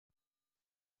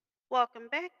Welcome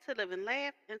back to Live and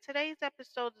Laugh, and today's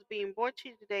episode is being brought to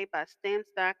you today by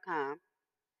Stamps.com.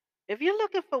 If you're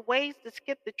looking for ways to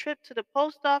skip the trip to the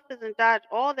post office and dodge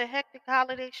all the hectic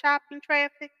holiday shopping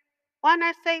traffic, why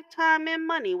not save time and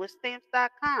money with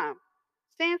Stamps.com?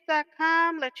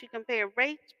 Stamps.com lets you compare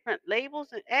rates, print labels,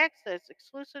 and access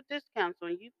exclusive discounts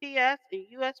on UPS and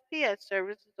USPS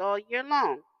services all year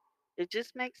long. It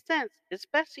just makes sense,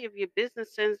 especially if your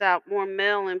business sends out more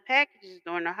mail and packages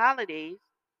during the holidays.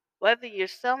 Whether you're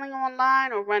selling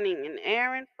online or running an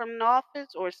errand from an office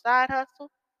or a side hustle,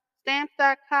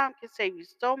 Stamps.com can save you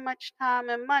so much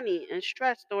time and money and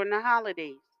stress during the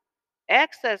holidays.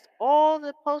 Access all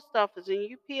the post office and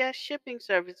UPS shipping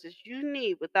services you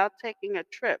need without taking a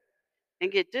trip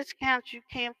and get discounts you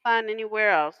can't find anywhere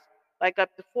else, like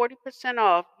up to 40%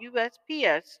 off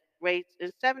USPS rates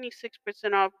and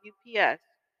 76% off UPS.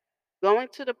 Going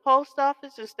to the post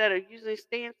office instead of using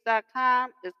stamps.com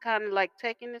is kind of like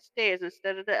taking the stairs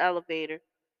instead of the elevator.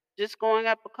 Just going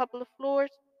up a couple of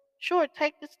floors? Sure,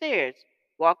 take the stairs.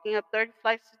 Walking up 30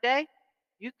 flights a day?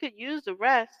 You could use the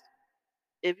rest.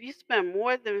 If you spend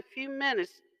more than a few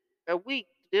minutes a week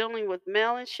dealing with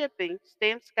mail and shipping,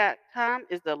 stamps.com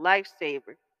is a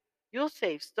lifesaver. You'll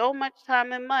save so much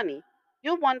time and money.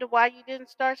 You'll wonder why you didn't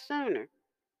start sooner.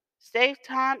 Save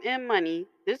time and money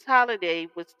this holiday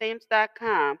with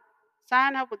Stamps.com.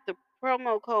 Sign up with the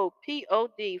promo code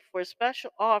POD for a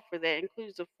special offer that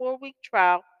includes a 4-week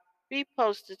trial, free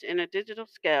postage, and a digital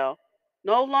scale.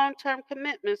 No long term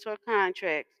commitments or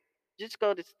contracts. Just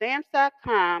go to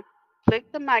Stamps.com,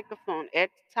 click the microphone at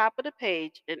the top of the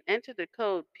page, and enter the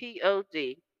code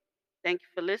POD. Thank you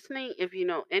for listening. If you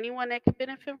know anyone that could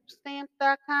benefit from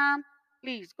Stamps.com,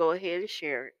 please go ahead and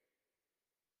share it.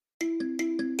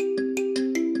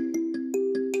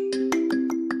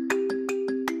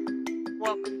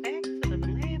 Welcome back to the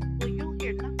lab where you'll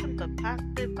hear nothing but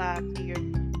positive vibes here.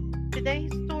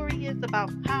 Today's story is about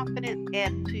confident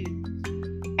attitudes.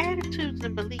 Attitudes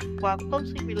and belief, while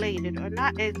closely related, are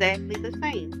not exactly the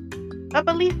same. A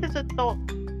belief is a thought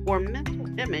or mental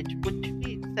image which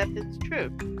we accept as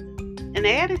true. An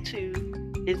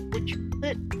attitude is what you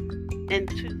put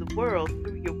into the world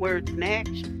through your words and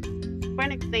actions. For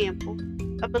an example,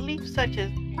 a belief such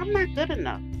as, I'm not good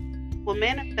enough, will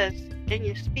manifest in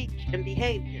your speech and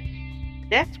behavior.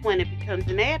 That's when it becomes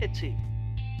an attitude.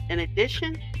 In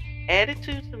addition,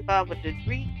 attitudes involve a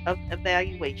degree of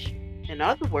evaluation. In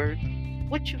other words,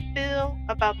 what you feel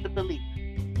about the belief.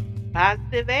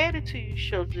 Positive attitude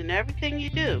shows in everything you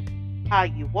do, how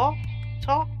you walk,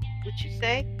 talk, what you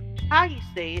say, how you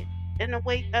say it, and the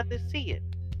way others see it.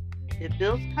 It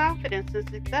builds confidence and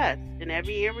success in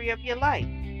every area of your life.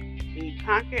 When you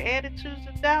conquer attitudes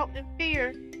of doubt and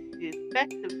fear, you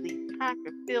effectively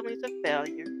conquer feelings of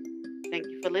failure. Thank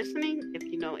you for listening. If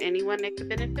you know anyone that could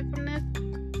benefit from this,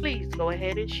 please go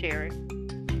ahead and share it.